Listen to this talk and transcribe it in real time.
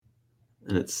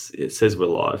and it says we're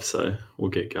live, so we'll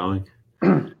get going.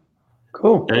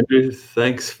 Cool. Andrew,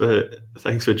 thanks for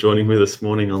joining me this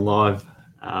morning on live.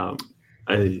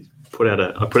 I put out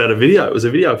a video. It was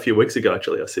a video a few weeks ago,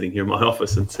 actually. I was sitting here in my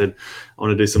office and said, I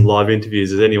want to do some live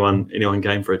interviews. Is anyone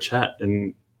game for a chat?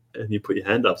 And you put your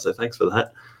hand up, so thanks for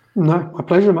that. No, my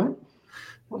pleasure, mate.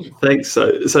 Thanks.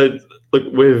 So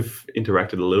look, we've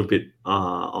interacted a little bit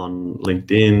on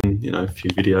LinkedIn. A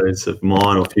few videos of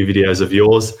mine or a few videos of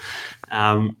yours.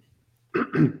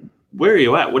 Where are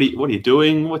you at? What are you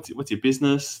doing? What's your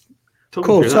business?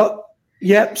 Cool. So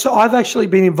I've actually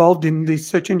been involved in the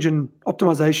search engine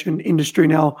optimization industry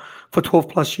now for 12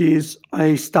 plus years.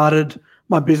 I started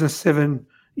my business 7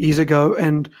 years ago,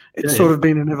 and it's sort of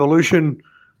been an evolution.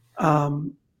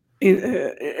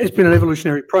 It's been an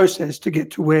evolutionary process to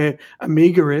get to where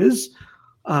Amiga is.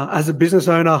 As a business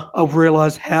owner, I've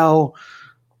realized how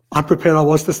unprepared I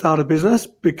was to start a business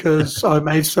because I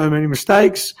made so many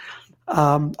mistakes.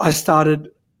 I started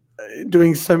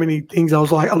doing so many things. I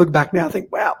look back now, I think,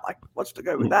 wow, what's to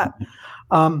go with that?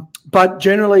 But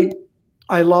generally,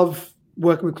 I love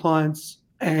working with clients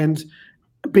and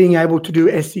being able to do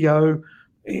SEO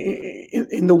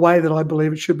in the way that I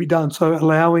believe it should be done. So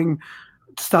allowing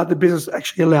to start the business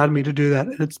actually allowed me to do that.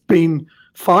 And it's been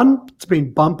fun. It's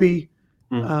been bumpy.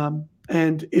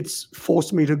 And it's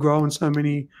forced me to grow in so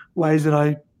many ways that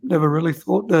I never really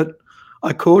thought that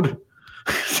I could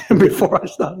before I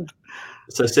started.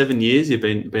 So 7 years you've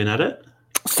been at it?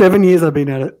 7 years I've been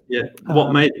at it. Yeah.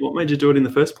 What made you do it in the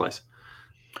first place?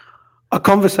 A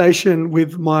conversation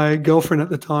with my girlfriend at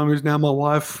the time, who's now my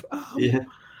wife. Yeah.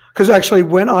 Because actually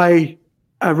when I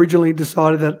originally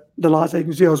decided that the last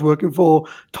agency I was working for,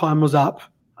 time was up,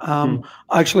 I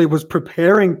actually was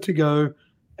preparing to go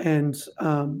and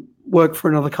work for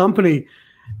another company.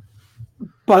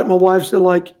 But my wife said,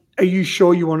 are you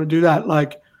sure you want to do that?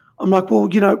 I'm like, well,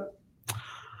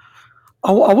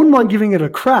 I wouldn't mind giving it a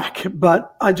crack,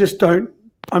 but I just don't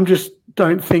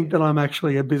think that I'm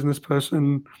actually a business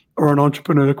person or an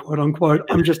entrepreneur, quote unquote.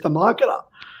 I'm just a marketer.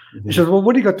 She says, well,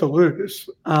 what do you got to lose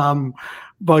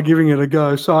by giving it a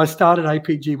go? So I started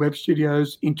APG Web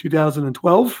Studios in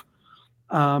 2012.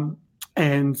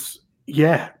 And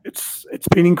yeah, it's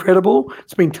been incredible.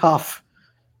 It's been tough.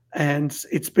 And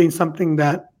it's been something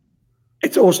that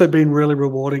it's also been really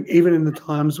rewarding, even in the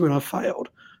times when I failed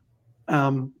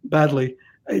badly.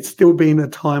 It's still been a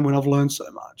time when I've learned so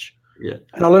much. Yeah.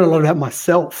 And I learned a lot about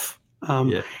myself.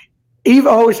 Even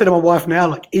I always say to my wife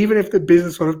now, even if the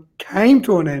business sort of came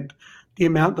to an end, the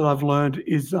amount that I've learned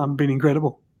is been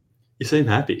incredible. You seem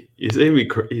happy.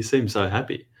 You seem so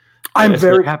happy. I'm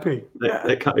very happy.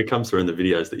 It comes through in the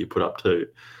videos that you put up too.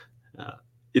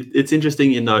 It's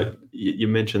interesting, you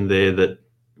mentioned there that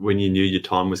when you knew your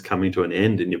time was coming to an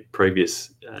end in your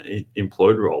previous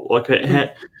employed role,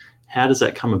 how does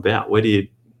that come about?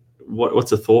 What's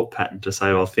the thought pattern to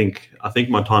say, well, I think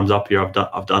my time's up here. I've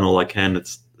done all I can.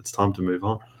 It's time to move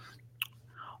on.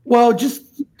 Well,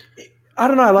 I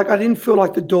don't know. I didn't feel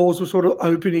like the doors were sort of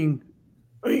opening.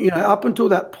 Up until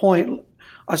that point,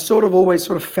 I sort of always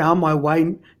sort of found my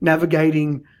way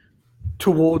navigating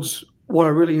towards what I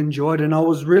really enjoyed, and I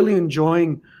was really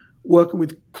enjoying working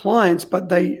with clients. But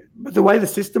the way the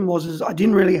system was is I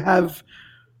didn't really have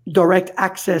direct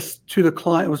access to the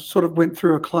client. It was sort of went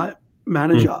through a client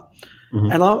manager,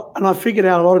 and I figured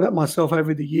out a lot about myself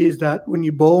over the years that when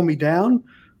you boil me down,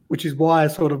 which is why I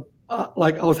sort of I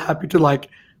was happy to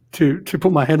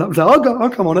put my hand up and say, I'll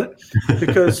come on it,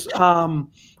 because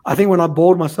I think when I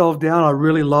boiled myself down, I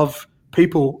really love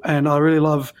people, and I really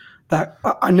love that.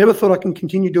 I never thought I can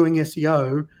continue doing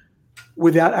SEO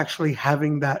without actually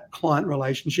having that client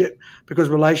relationship, because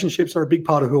relationships are a big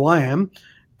part of who I am,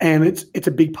 and it's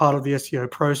a big part of the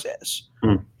SEO process.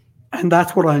 And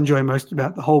that's what I enjoy most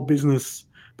about the whole business.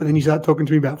 But then you start talking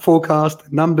to me about forecast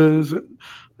and numbers.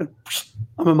 I'm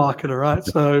a marketer, right?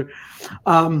 So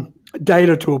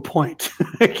data to a point.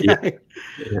 Okay.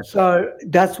 Yeah. So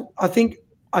I think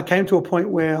I came to a point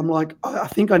where I'm like, I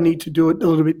think I need to do it a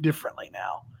little bit differently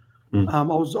now.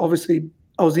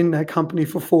 I was in that company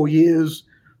for 4 years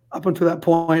up until that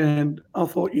point, and I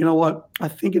thought, you know what, I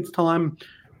think it's time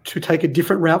to take a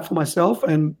different route for myself,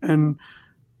 and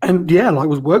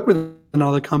was work with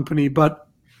another company, but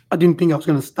I didn't think I was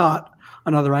going to start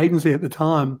another agency at the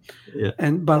time. Yeah.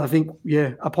 But I think,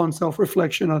 upon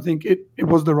self-reflection, I think it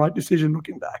was the right decision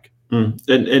looking back. And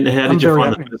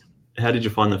how did you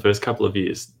find the first couple of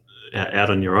years out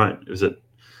on your own? Was it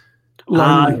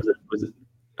hard? Was it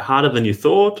harder than you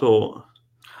thought, or?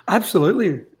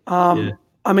 Absolutely.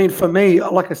 I mean, for me,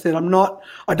 like I said,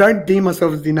 I don't deem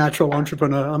myself as the natural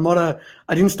entrepreneur.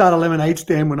 I didn't start a lemonade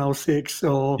stand when I was 6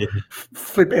 or Yeah.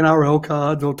 flip NRL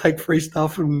cards or take free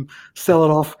stuff and sell it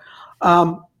off.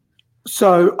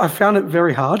 So I found it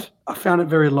very hard. I found it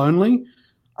very lonely.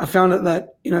 I found it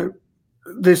that,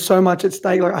 there's so much at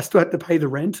stake. Like I still had to pay the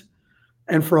rent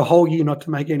and for a whole year not to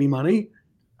make any money,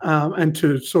 and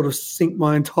to sort of sink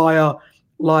my entire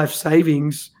life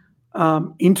savings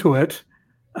into it.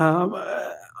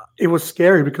 It was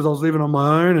scary because I was living on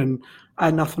my own and I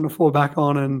had nothing to fall back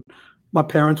on, and my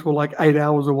parents were like 8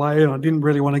 hours away, and I didn't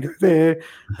really want to go there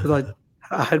because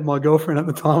I had my girlfriend at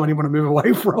the time I didn't want to move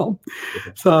away from.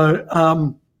 So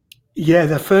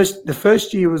the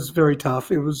first year was very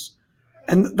tough. It was,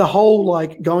 and the whole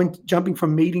like jumping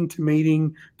from meeting to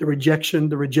meeting, the rejection,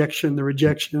 the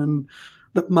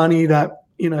money that,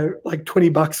 like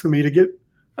 $20 for me to get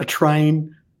a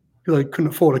train because I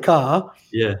couldn't afford a car.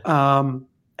 Yeah.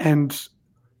 And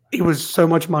it was so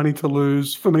much money to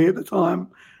lose for me at the time,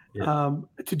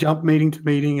 to jump meeting to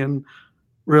meeting and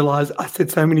realize I said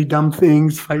so many dumb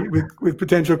things with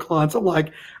potential clients. I'm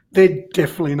like, they're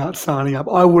definitely not signing up.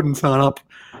 I wouldn't sign up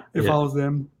if I was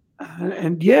them.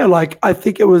 And like I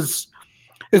think it's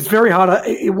very hard.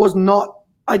 It was not,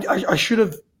 I should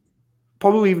have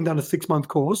probably even done a 6-month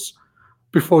course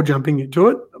before jumping into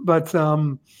it. But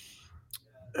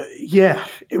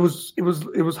it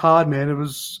was hard, man.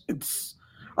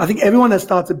 I think everyone that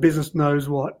starts a business knows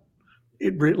what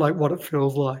it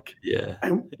feels like. Yeah.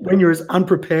 And when you're as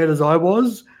unprepared as I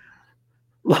was,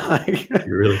 like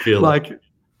you really feel like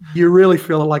you really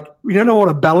feel like you don't know what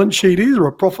a balance sheet is or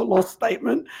a profit loss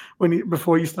statement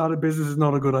before you start a business is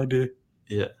not a good idea.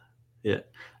 Yeah. Yeah.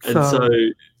 And so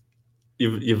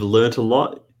you've learned a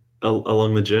lot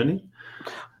along the journey?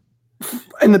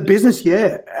 In the business,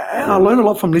 yeah. And I learned a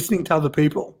lot from listening to other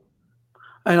people.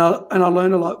 And I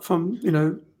learned a lot from,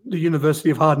 the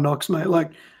University of Hard Knocks, mate.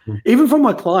 Like even from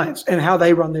my clients and how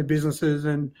they run their businesses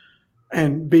and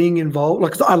being involved.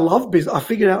 Like, 'cause I love business. I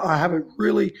figured out I have a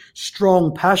really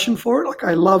strong passion for it. Like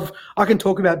I can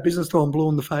talk about business till I'm blue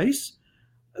in the face.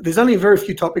 There's only very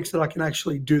few topics that I can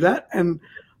actually do that. And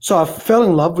so I fell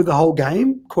in love with the whole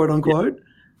game, quote unquote.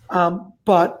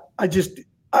 But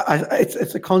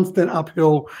it's a constant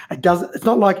uphill. It's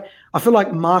not like, I feel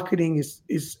like marketing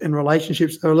is in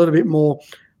relationships are a little bit more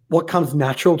what comes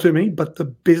natural to me, but the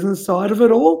business side of it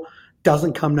all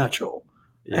doesn't come natural.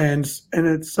 Yeah. And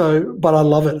it's so, but I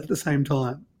love it at the same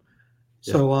time.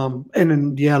 Yeah. So,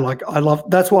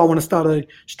 that's why I want to start a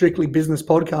strictly business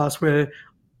podcast where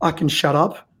I can shut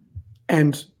up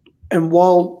and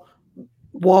while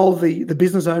the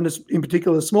business owners, in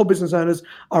particular, the small business owners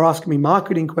are asking me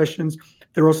marketing questions,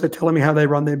 they're also telling me how they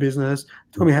run their business,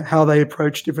 telling me how they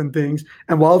approach different things.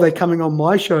 And while they're coming on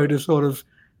my show to sort of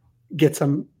get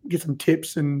some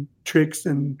tips and tricks,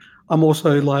 and I'm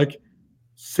also like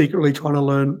secretly trying to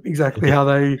learn exactly how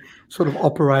they sort of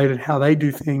operate and how they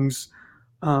do things.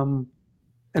 And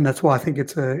that's why I think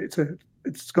it's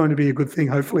going to be a good thing,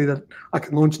 hopefully, that I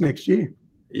can launch next year.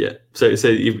 Yeah. So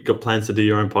you've got plans to do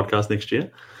your own podcast next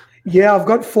year? Yeah, I've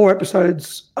got 4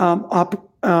 episodes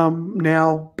up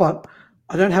now, but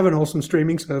I don't have an awesome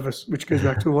streaming service, which goes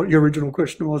back to what your original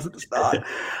question was at the start.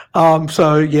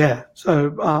 So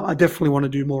I definitely want to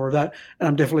do more of that, and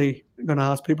I'm definitely going to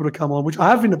ask people to come on, which I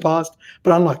have in the past.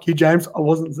 But unlike you, James, I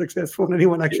wasn't successful in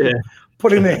anyone actually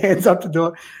putting their hands up to do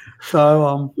it.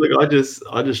 So look, I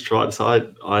just tried. So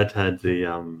I'd had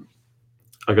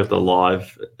I got the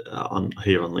live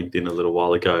here on LinkedIn a little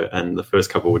while ago, and the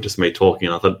first couple were just me talking.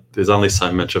 And I thought there's only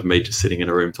so much of me just sitting in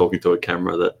a room talking to a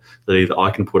camera that either I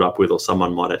can put up with or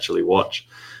someone might actually watch.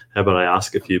 How about I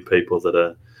ask a few people that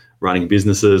are running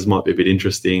businesses, might be a bit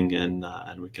interesting, and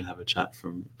we can have a chat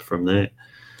from there.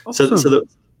 Awesome. So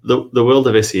the world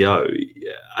of SEO,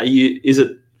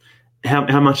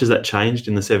 how much has that changed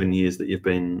in the 7 years that you've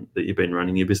been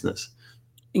running your business?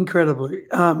 Incredibly.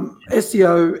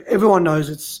 SEO, everyone knows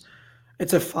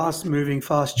it's a fast-moving,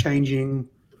 fast-changing.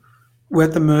 We're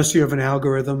at the mercy of an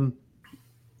algorithm,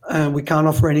 and we can't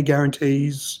offer any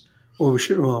guarantees. Or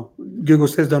Google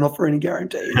says don't offer any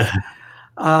guarantees.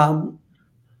 And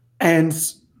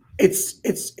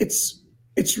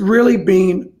it's really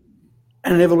been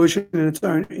an evolution in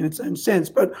its own sense.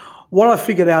 But what I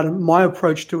figured out, and my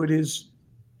approach to it is,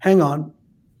 hang on,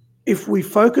 if we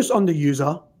focus on the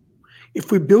user, if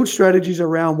we build strategies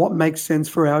around what makes sense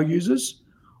for our users,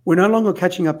 we're no longer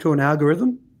catching up to an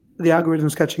algorithm. The algorithm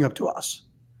is catching up to us.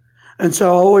 And so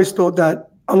I always thought that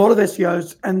a lot of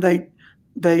SEOs, and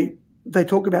they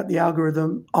talk about the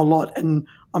algorithm a lot, and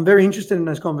I'm very interested in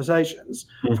those conversations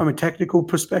from a technical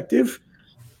perspective.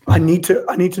 I need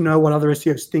to know what other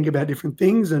SEOs think about different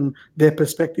things and their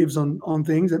perspectives on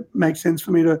things. It makes sense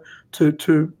for me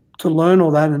to learn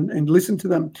all that and listen to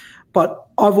them. But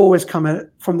I've always come at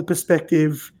it from the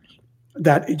perspective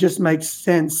that it just makes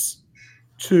sense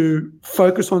to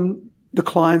focus on the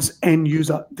client's end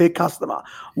user, their customer.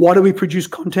 Why do we produce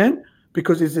content?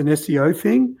 Because it's an SEO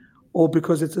thing, or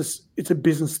because it's a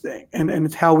business thing, and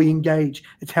it's how we engage,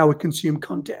 it's how we consume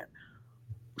content.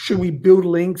 Should we build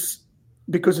links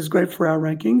because it's great for our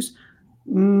rankings?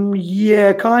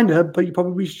 Yeah, kind of, but you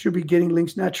probably should be getting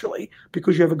links naturally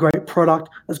because you have a great product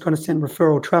that's going to send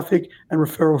referral traffic and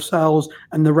referral sales,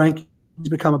 and the rankings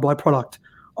become a byproduct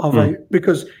of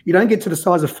because you don't get to the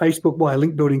size of Facebook by a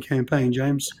link building campaign,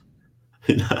 James.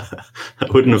 I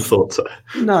wouldn't have thought so.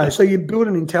 No, so you build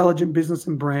an intelligent business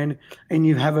and brand, and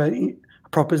you have a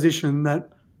proposition that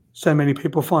so many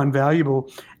people find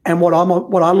valuable. And what I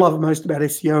love most about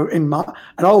SEO, and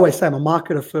I always say I'm a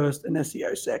marketer first and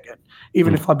SEO second,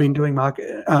 even if I've been doing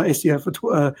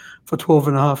SEO for 12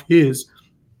 and a half years.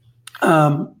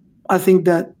 I think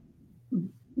that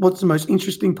what's the most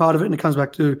interesting part of it, and it comes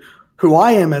back to who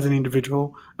I am as an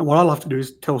individual, and what I love to do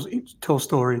is tell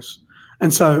stories.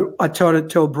 And so I try to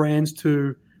tell brands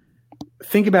to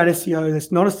think about SEO.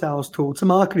 It's not a sales tool; it's a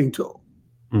marketing tool.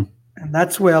 And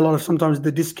that's where a lot of sometimes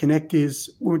the disconnect is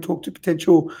when we talk to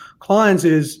potential clients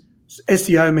is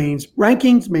SEO means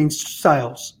rankings means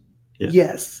sales. Yeah.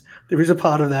 Yes, there is a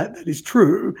part of that is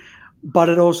true, but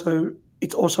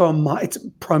it's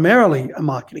primarily a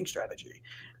marketing strategy.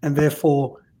 And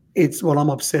therefore it's what I'm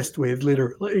obsessed with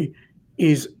literally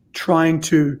is trying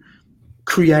to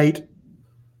create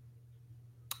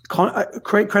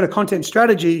a content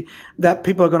strategy that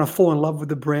people are going to fall in love with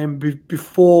the brand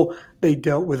before they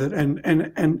dealt with it.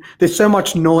 And there's so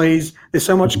much noise, there's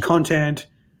so much content.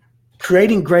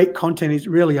 Creating great content is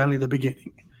really only the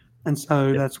beginning. And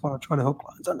so that's why I try to help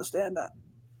clients understand that.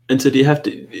 And so do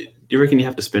you reckon you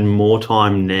have to spend more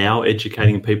time now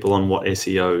educating people on what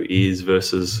SEO is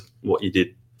versus what you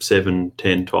did 7,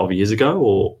 10, 12 years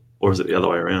ago, or is it the other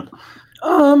way around?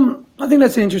 I think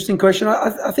that's an interesting question.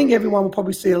 I think everyone will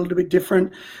probably see it a little bit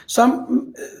different.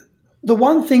 The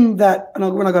one thing that,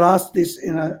 and when I got asked this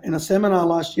in a seminar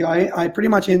last year, I pretty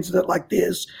much answered it like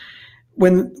this: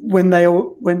 when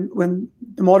the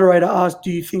moderator asked,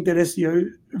 "Do you think that SEO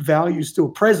value is still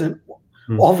present?"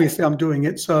 Well, obviously, I'm doing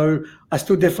it, so I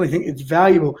still definitely think it's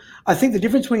valuable. I think the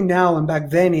difference between now and back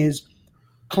then is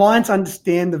clients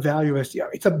understand the value of SEO.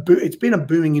 It's been a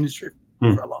booming industry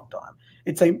for a long time.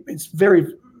 It's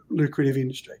very lucrative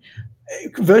industry.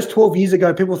 Verse 12 years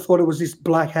ago, people thought it was this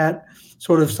black hat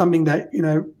sort of something that,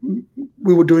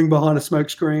 we were doing behind a smoke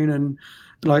screen and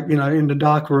in the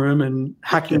dark room and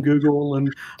hacking Google.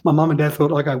 And my mum and dad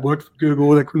thought I worked for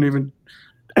Google. They couldn't even.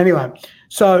 Anyway,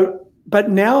 but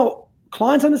now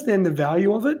clients understand the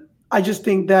value of it. I just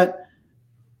think that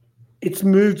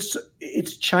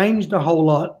it's changed a whole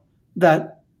lot,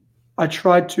 that I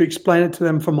tried to explain it to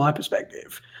them from my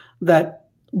perspective, that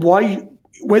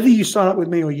whether you sign up with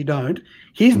me or you don't,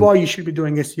 here's why you should be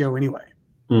doing SEO anyway.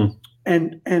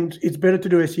 And it's better to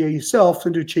do SEO yourself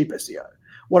than do cheap SEO.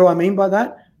 What do I mean by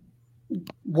that?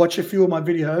 Watch a few of my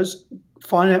videos,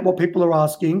 find out what people are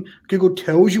asking. Google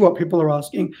tells you what people are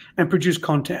asking, and produce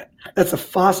content. That's the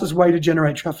fastest way to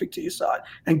generate traffic to your site.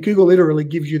 And Google literally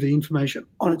gives you the information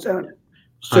on its own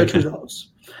search results.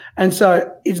 And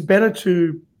so it's better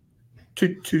to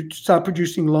start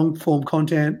producing long form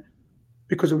content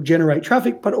because it will generate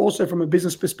traffic, but also from a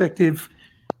business perspective,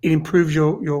 it improves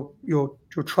your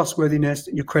trustworthiness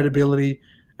and your credibility,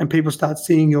 and people start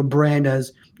seeing your brand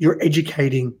as you're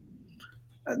educating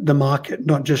the market,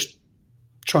 not just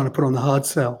trying to put on the hard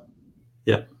sell.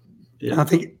 Yeah. And I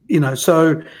think,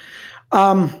 so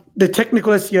the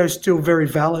technical SEO is still very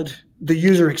valid. The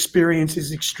user experience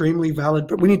is extremely valid.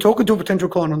 But when you're talking to a potential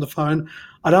client on the phone,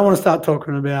 I don't want to start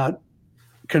talking about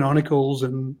canonicals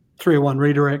and 301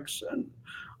 redirects. And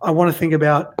I want to think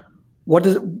about what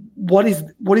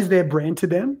is their brand to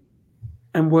them,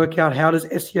 and work out how does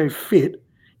SEO fit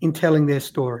in telling their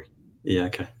story. Yeah.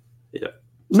 Okay. Yeah.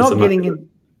 So not getting in.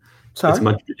 Sorry?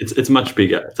 It's much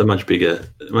bigger. It's a much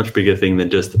bigger thing than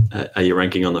just are you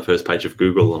ranking on the first page of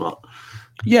Google or not?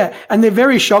 Yeah, and they're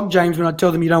very shocked, James, when I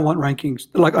tell them you don't want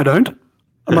rankings. They're like, I don't.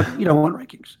 I'm like, you don't want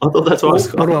rankings. I thought that's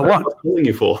what do I want? What calling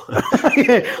you for?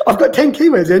 Yeah, I've got 10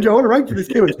 keywords, Andrew. I want to rank for these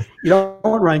keywords. You don't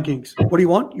want rankings. What do you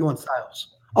want? You want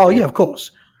sales. Oh, yeah, of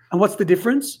course. And what's the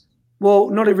difference? Well,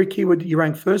 not every keyword that you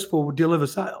rank first for will deliver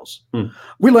sales.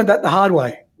 We learned that the hard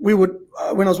way. We would,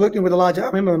 when I was working with I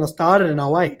remember when I started in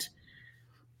 2008,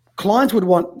 clients would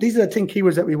want, these are the 10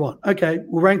 keywords that we want. Okay,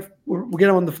 we'll get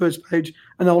them on the first page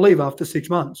and they'll leave after 6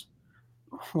 months.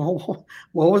 Well,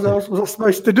 what was I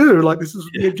supposed to do? Like, this is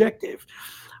the objective.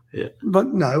 Yeah. But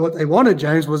no, what they wanted,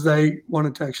 James, was they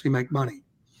wanted to actually make money.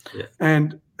 Yeah.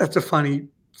 And that's a funny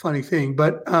thing.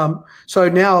 But so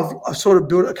now I've sort of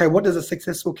built, okay, what does a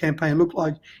successful campaign look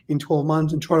like in 12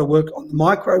 months, and try to work on the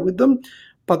micro with them,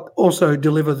 but also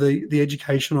deliver the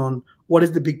education on what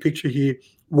is the big picture here.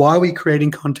 Why are we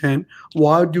creating content?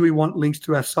 Why do we want links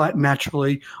to our site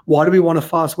naturally? Why do we want a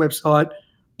fast website?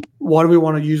 Why do we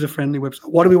want a user-friendly website?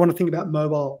 Why do we want to think about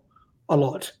mobile a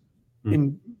lot?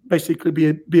 And basically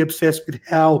be obsessed with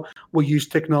how we use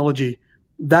technology.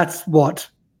 That's what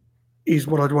I'd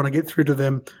want to get through to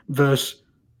them versus,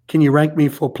 can you rank me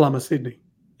for Plumber Sydney?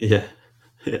 Yeah.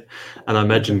 Yeah. And I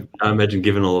imagine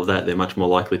given all of that, they're much more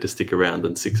likely to stick around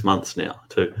than 6 months now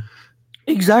too.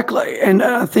 Exactly. And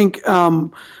I think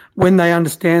when they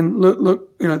understand, look,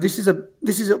 you know, this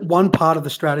is one part of the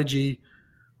strategy,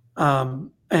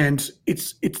 and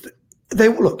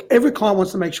look, every client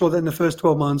wants to make sure that in the first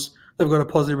 12 months they've got a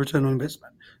positive return on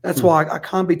investment. That's why I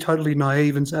can't be totally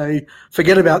naive and say,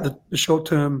 forget about the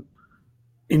short-term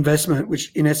investment,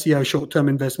 which in SEO short-term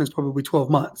investment is probably 12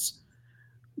 months,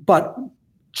 but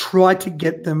try to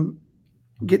get them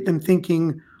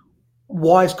thinking,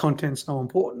 why is content so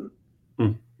important?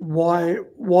 Why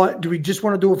do we just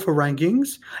want to do it for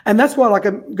rankings? And that's why, like,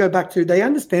 I go back to, they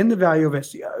understand the value of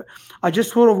SEO. I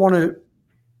just sort of want to,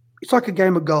 it's like a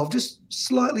game of golf, just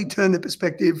slightly turn the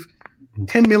perspective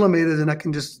 10 millimeters, and I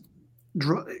can just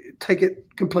take it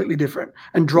completely different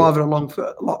and drive it along for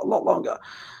a lot longer.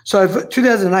 So for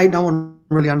 2008, no one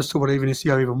really understood what even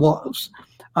SEO even was.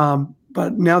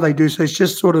 But now they do. So it's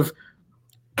just sort of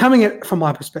coming at from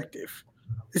my perspective.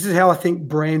 This is how I think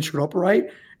brands should operate.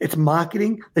 It's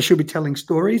marketing. They should be telling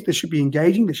stories. They should be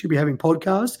engaging. They should be having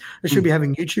podcasts. They should be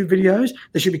having YouTube videos.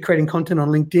 They should be creating content on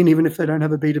LinkedIn, even if they don't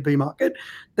have a B2B market.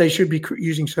 They should be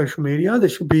using social media. They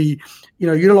should be,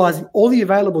 utilizing all the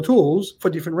available tools for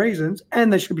different reasons,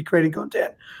 and they should be creating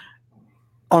content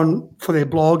for their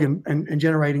blog and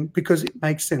generating, because it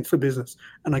makes sense for business.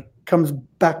 And it comes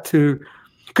back to,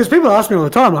 because people ask me all the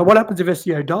time, like, what happens if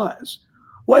SEO dies?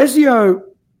 Well, SEO,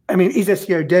 is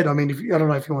SEO dead? I don't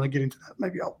know if you want to get into that.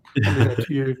 Maybe I'll leave that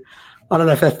to you. I don't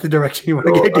know if that's the direction you want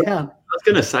to go down. I was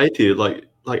going to say to you, like,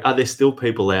 are there still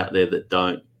people out there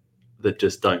that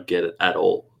just don't get it at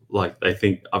all? Like, they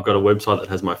think I've got a website that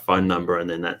has my phone number and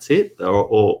then that's it,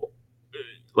 or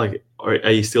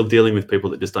are you still dealing with people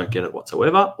that just don't get it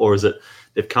whatsoever, or is it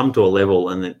they've come to a level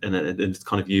and it's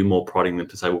kind of you more prodding them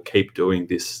to say, well, keep doing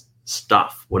this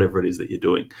stuff, whatever it is that you're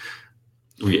doing,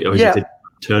 or you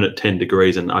turn it 10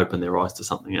 degrees and open their eyes to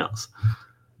something else?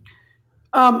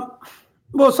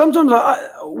 Well, sometimes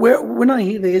when I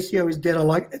hear the SEO is dead,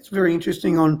 it's very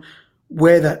interesting on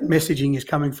where that messaging is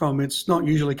coming from. It's not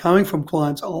usually coming from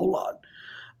clients a whole lot.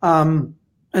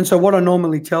 And so what I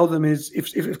normally tell them is,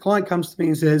 if a client comes to me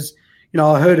and says,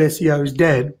 I heard SEO is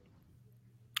dead,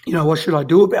 what should I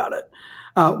do about it?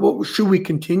 Should we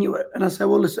continue it? And I say,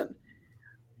 well, listen,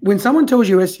 when someone tells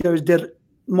you SEO is dead,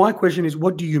 my question is,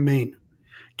 what do you mean?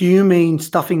 Do you mean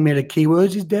stuffing meta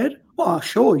keywords is dead? Oh,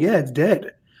 sure, yeah, it's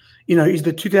dead. Is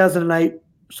the 2008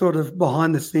 sort of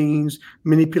behind the scenes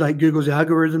manipulate Google's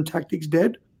algorithm tactics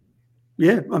dead?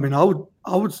 Yeah, I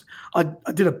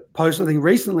did a post, I think,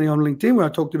 recently on LinkedIn where I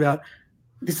talked about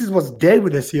this is what's dead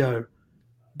with SEO.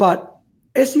 But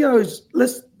SEO is,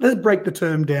 let's break the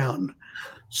term down.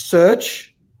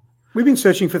 Search. We've been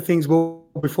searching for things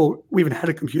before we even had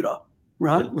a computer,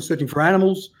 right? We're searching for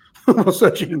animals. We're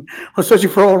searching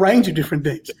for a range of different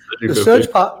things. The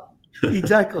search part,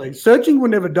 exactly. Searching will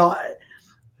never die.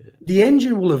 The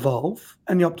engine will evolve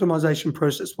and the optimization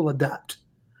process will adapt.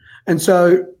 And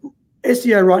so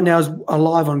SEO right now is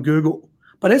alive on Google,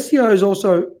 but SEO is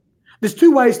also, there's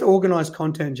two ways to organize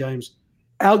content, James: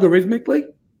 algorithmically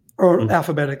or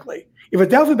alphabetically. If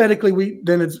it's alphabetically,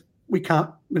 we can't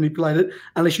manipulate it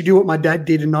unless you do what my dad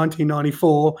did in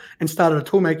 1994 and started a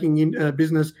toolmaking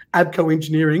business, Abco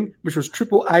Engineering, which was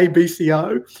AAA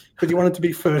BCO, because he wanted to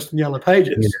be first in Yellow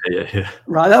Pages. Yeah.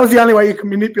 Right, that was the only way you can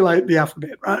manipulate the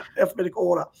alphabet, right? Alphabetical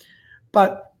order.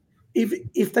 But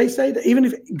if they say that even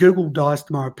if Google dies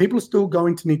tomorrow, people are still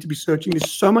going to need to be searching.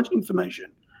 There's so much information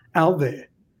out there.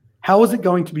 How is it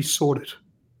going to be sorted?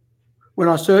 When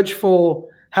I search for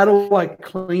how do I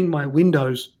clean my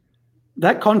windows,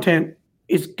 that content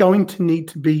is going to need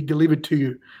to be delivered to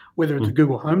you, whether it's a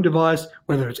Google Home device,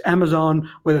 whether it's Amazon,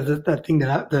 whether it's that thing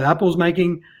that Apple's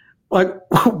making, like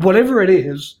whatever it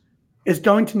is, it's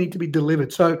going to need to be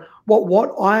delivered. So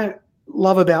what I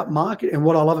love about market and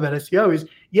what I love about SEO is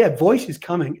yeah, voice is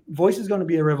coming. Voice is going to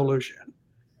be a revolution.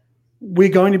 We're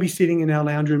going to be sitting in our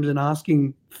lounge rooms and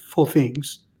asking for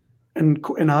things and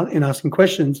asking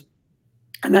questions.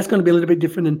 And that's going to be a little bit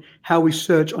different than how we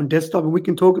search on desktop. And we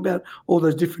can talk about all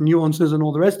those different nuances and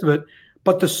all the rest of it.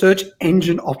 But the search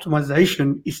engine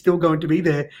optimization is still going to be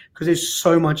there because there's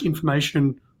so much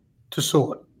information to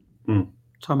sort.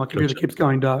 So my computer keeps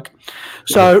going dark.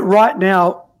 So right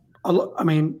now, I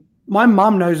mean, my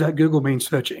mum knows that Google means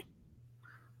searching.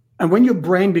 And when your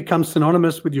brand becomes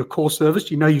synonymous with your core service,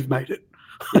 you know you've made it.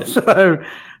 Yeah.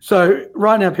 So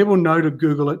right now, people know to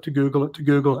Google it.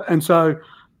 And so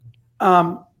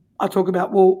I talk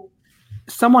about, well,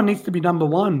 someone needs to be number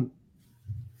one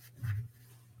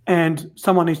and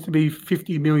someone needs to be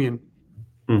 50 million.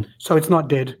 So it's not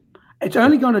dead. It's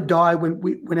only going to die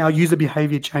when our user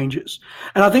behavior changes.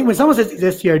 And I think when someone says it's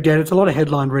SEO dead, it's a lot of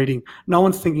headline reading. No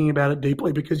one's thinking about it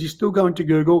deeply because you're still going to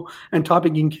Google and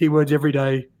typing in keywords every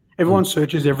day. Everyone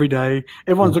searches every day.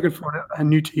 Everyone's looking for a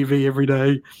new TV every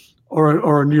day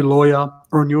or a new lawyer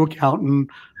or a new accountant.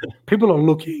 People are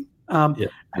looking. And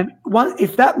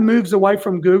if that moves away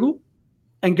from Google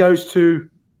and goes to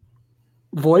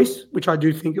voice, which I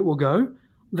do think it will go,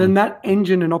 then that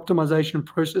engine and optimization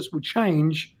process will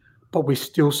change, but we're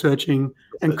still searching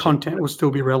and content will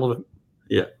still be relevant.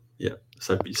 Yeah.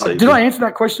 So did I answer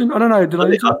that question? I don't know.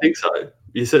 I think so.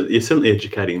 You're certainly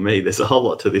educating me. There's a whole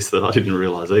lot to this that I didn't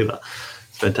realize either.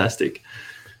 It's fantastic.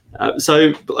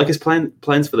 So I guess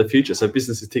plans for the future. So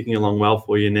business is ticking along well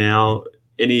for you now.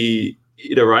 Any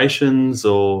iterations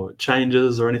or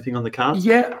changes or anything on the cards?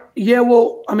 Yeah.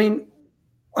 Well, I mean,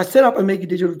 I set up Omega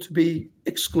Digital to be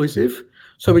exclusive.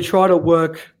 So we try to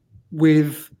work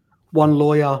with one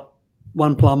lawyer,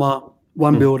 one plumber,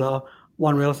 one builder,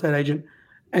 one real estate agent,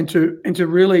 and to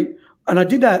really, and I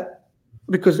did that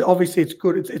because obviously it's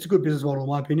good. It's a good business model, in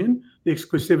my opinion, the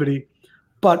exclusivity.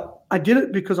 But I did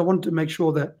it because I wanted to make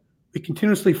sure that we're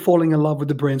continuously falling in love with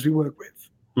the brands we work with.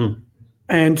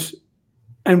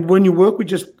 And when you work with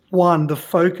just one, the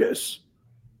focus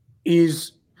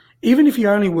is, even if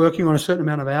you're only working on a certain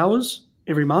amount of hours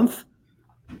every month,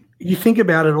 you think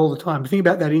about it all the time. You think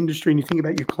about that industry and you think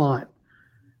about your client.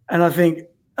 And I think,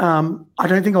 I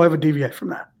don't think I'll ever deviate from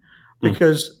that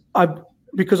because I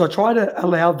try to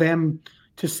allow them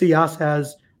to see us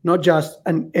as not just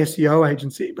an SEO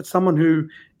agency, but someone who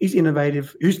is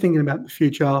innovative, who's thinking about the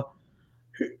future,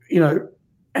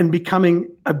 and becoming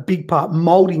a big part,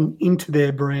 molding into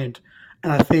their brand.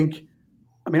 And I don't think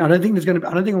I'm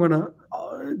going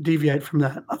to deviate from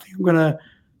that. I think I'm going to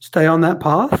stay on that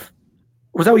path.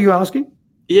 Was that what you were asking?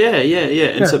 Yeah.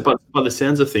 And so, but by the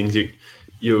sounds of things,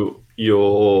 you're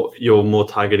more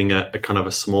targeting a kind of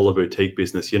a smaller boutique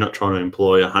business. You're not trying to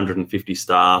employ 150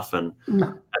 staff and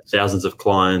thousands of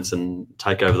clients and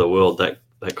take over the world, that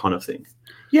kind of thing.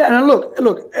 Yeah, and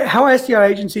look, how SEO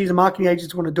agencies and marketing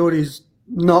agents want to do it is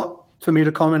not for me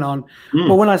to comment on.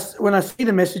 But when I see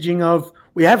the messaging of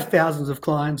we have thousands of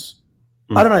clients,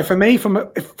 I don't know. For me, from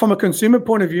a consumer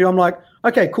point of view, I'm like,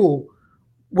 okay, cool.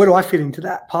 Where do I fit into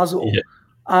that puzzle? Yeah.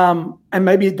 And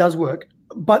maybe it does work.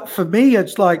 But for me,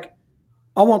 it's like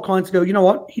I want clients to go, you know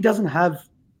what?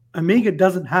 Omega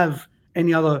doesn't have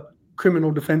any other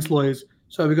criminal defense lawyers,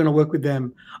 so we're going to work with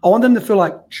them. I want them to feel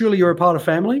like truly you're a part of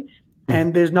family,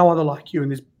 and there's no other like you in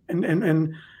this.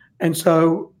 And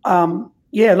so I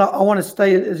want to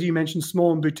stay, as you mentioned,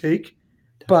 small and boutique,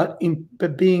 but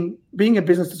being a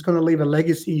business that's going to leave a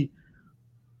legacy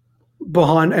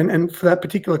behind, and for that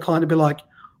particular client to be like,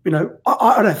 I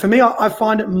don't know. For me, I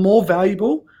find it more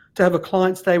valuable to have a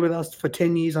client stay with us for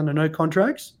 10 years under no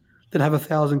contracts than have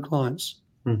 1,000 clients.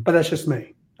 But that's just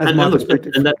me. That's my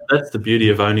perspective. And that's the beauty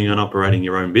of owning and operating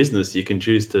your own business. You can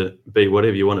choose to be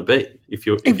whatever you want to be. If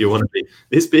you want to be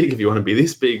this big, if you want to be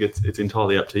this big, it's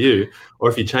entirely up to you. Or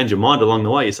if you change your mind along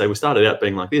the way, you say, we started out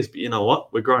being like this, but you know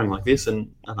what? We're growing like this,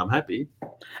 and I'm happy.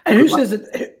 And who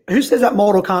says that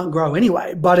model can't grow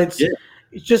anyway? But it's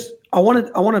just I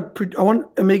want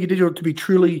Omega Digital to be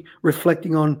truly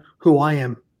reflecting on who I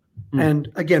am.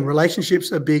 And again,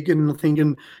 relationships are big, and I think,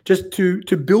 and just to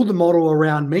build the model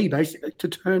around me, basically, to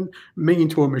turn me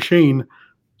into a machine,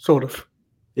 sort of.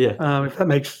 Yeah. If that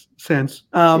makes sense.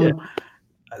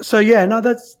 So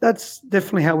that's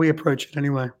definitely how we approach it,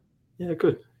 anyway. Yeah,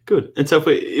 good. And so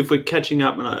if we're catching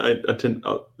up, and I tend,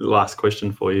 the last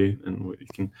question for you, and we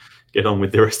can get on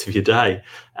with the rest of your day.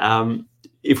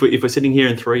 If we're sitting here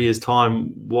in 3 years'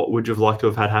 time, what would you have liked to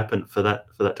have had happen for that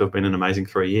to have been an amazing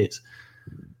 3 years?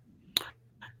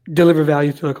 Deliver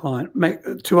value to a client.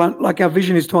 Our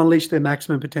vision is to unleash their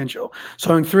maximum potential.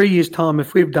 So in 3 years' time,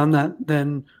 if we've done that,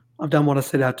 then I've done what I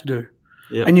set out to do.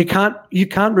 Yeah. And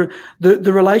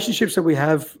the relationships that we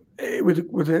have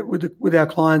with our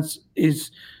clients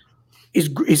is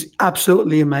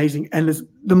absolutely amazing. And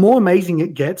the more amazing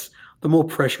it gets, the more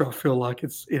pressure I feel like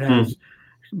it has,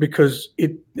 because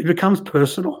it becomes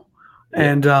personal.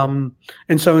 Yeah.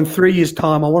 And so in 3 years'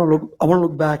 time, I want to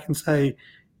look back and say,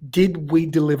 did we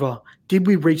deliver? Did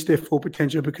we reach their full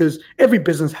potential? Because every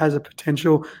business has a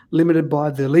potential limited by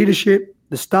the leadership,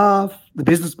 the staff, the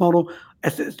business model.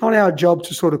 It's not our job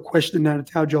to sort of question that.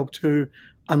 It's our job to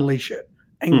unleash it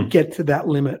and get to that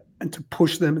limit, and to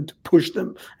push them and to push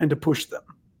them and to push them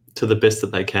to the best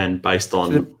that they can, based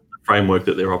on the framework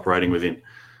that they're operating within.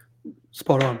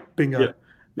 Spot on. Bingo. Yeah.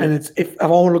 Yeah. And if I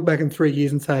want to look back in 3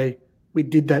 years and say, we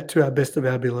did that to our best of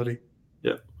our ability.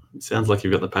 Yeah. It sounds like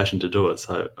you've got the passion to do it.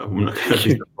 So I'm not going to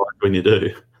be surprised when you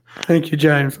do. Thank you,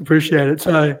 James. Appreciate it.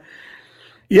 So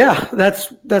yeah,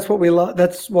 that's what we like.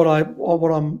 That's what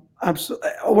I'm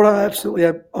absolutely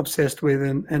obsessed with.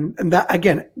 And that,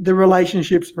 again, the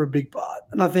relationships are a big part.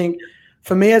 And I think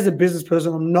for me as a business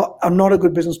person, I'm not a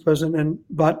good business person,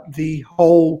 but the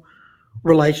whole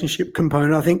relationship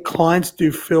component, I think clients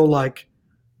do feel like,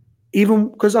 even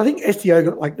because I think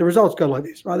SEO, like the results go like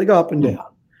this, right? They go up and down.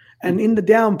 And in the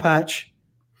down patch,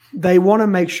 they want to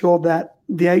make sure that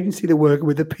the agency they're working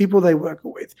with, the people they work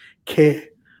with, care.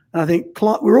 And I think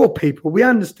we're all people. We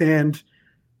understand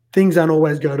things don't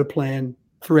always go to plan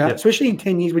throughout, especially in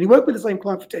 10 years. When you work with the same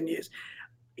client for 10 years,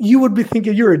 you would be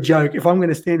thinking you're a joke if I'm going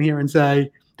to stand here and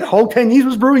say the whole 10 years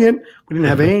was brilliant. We didn't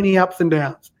have any ups and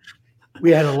downs.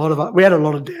 We had a lot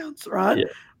of downs, right? Yeah.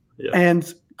 Yeah.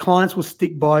 And clients will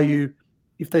stick by you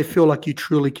if they feel like you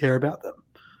truly care about them.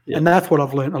 Yeah. And that's what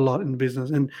I've learned a lot in business.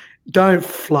 And don't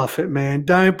fluff it, man.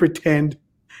 Don't pretend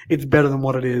it's better than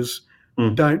what it is.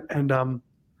 Don't. And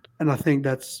I think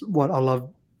that's what I love,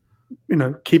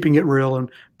 keeping it real and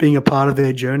being a part of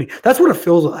their journey. That's what it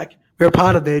feels like. We're a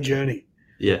part of their journey.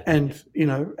 Yeah. And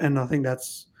I think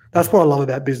that's what I love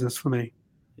about business for me.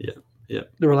 Yeah. Yeah.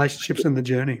 The relationships and the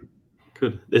journey.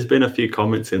 Good. There's been a few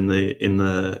comments in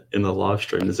the live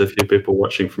stream. There's a few people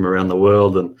watching from around the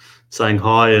world and saying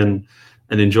hi and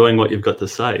enjoying what you've got to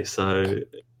say. So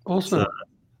awesome.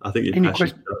 I think your passion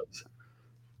shows.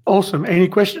 Awesome. Any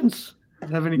questions?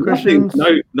 Have any questions?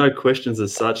 No questions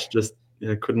as such. Just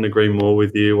couldn't agree more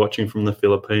with you. Watching from the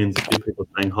Philippines, a few people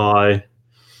saying hi.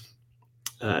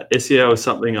 SEO is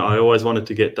something I always wanted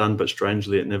to get done, but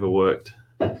strangely it never worked.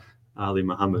 Ali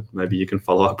Muhammad, maybe you can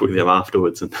follow up with him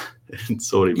afterwards and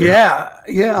sort him out.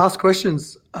 Yeah. Ask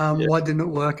questions. Why didn't it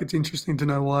work? It's interesting to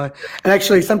know why. And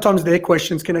actually, sometimes their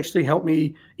questions can actually help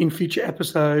me in future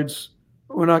episodes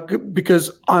because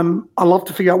I love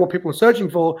to figure out what people are searching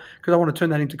for, because I want to turn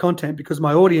that into content, because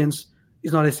my audience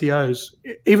is not SEOs.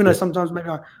 Even though sometimes maybe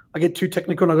I get too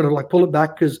technical and I got to pull it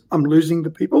back because I'm losing the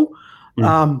people.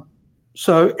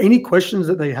 So any questions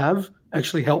that they have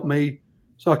actually help me,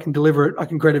 so I can deliver it. I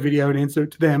can create a video and answer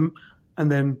it to them, and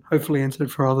then hopefully answer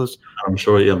it for others. I'm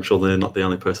sure they're not the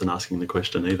only person asking the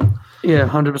question either. Yeah,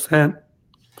 100%.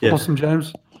 Yeah. Awesome,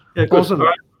 James. Yeah, good. Awesome. All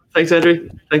right. Thanks, Andrew.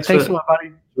 Thanks a lot,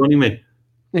 buddy. Joining me.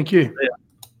 Thank you. Yeah.